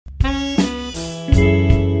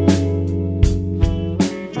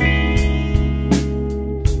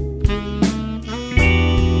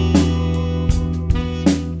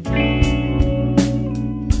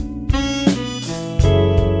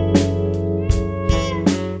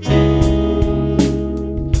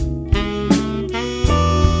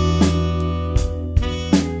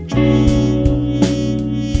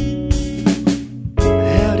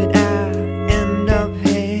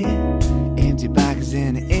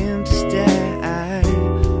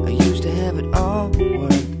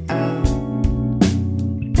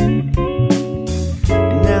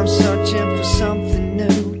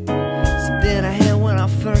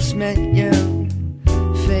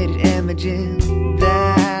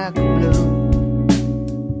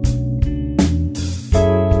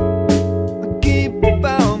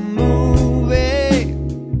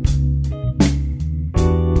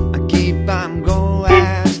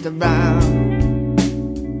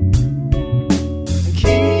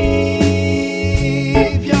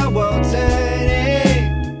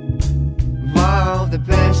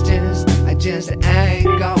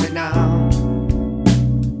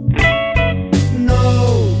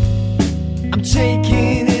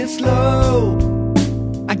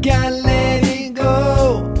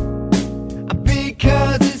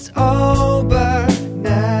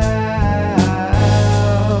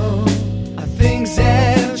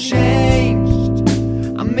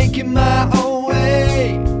making my own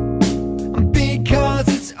way, because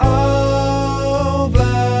it's over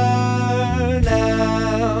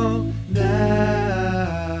now,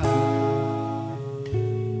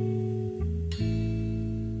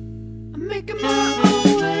 I'm making my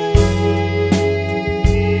own way.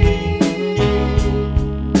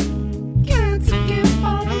 Got to keep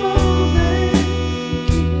on moving,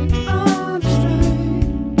 keep it on the straight.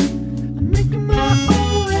 I'm making my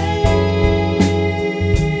own way.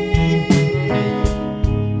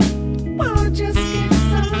 Well, I just keep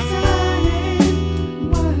subsiding.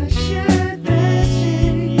 Why should that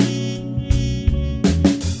change?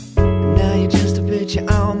 Now you're just a picture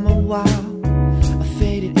on my wall, a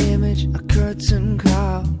faded image, a curtain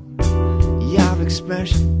call. Your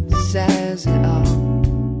expression says it all.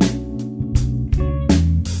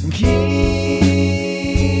 Keep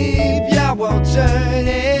your world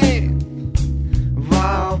turning.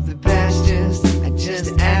 All the pastures I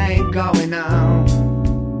just ain't going on.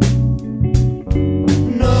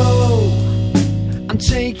 No, I'm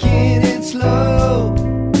taking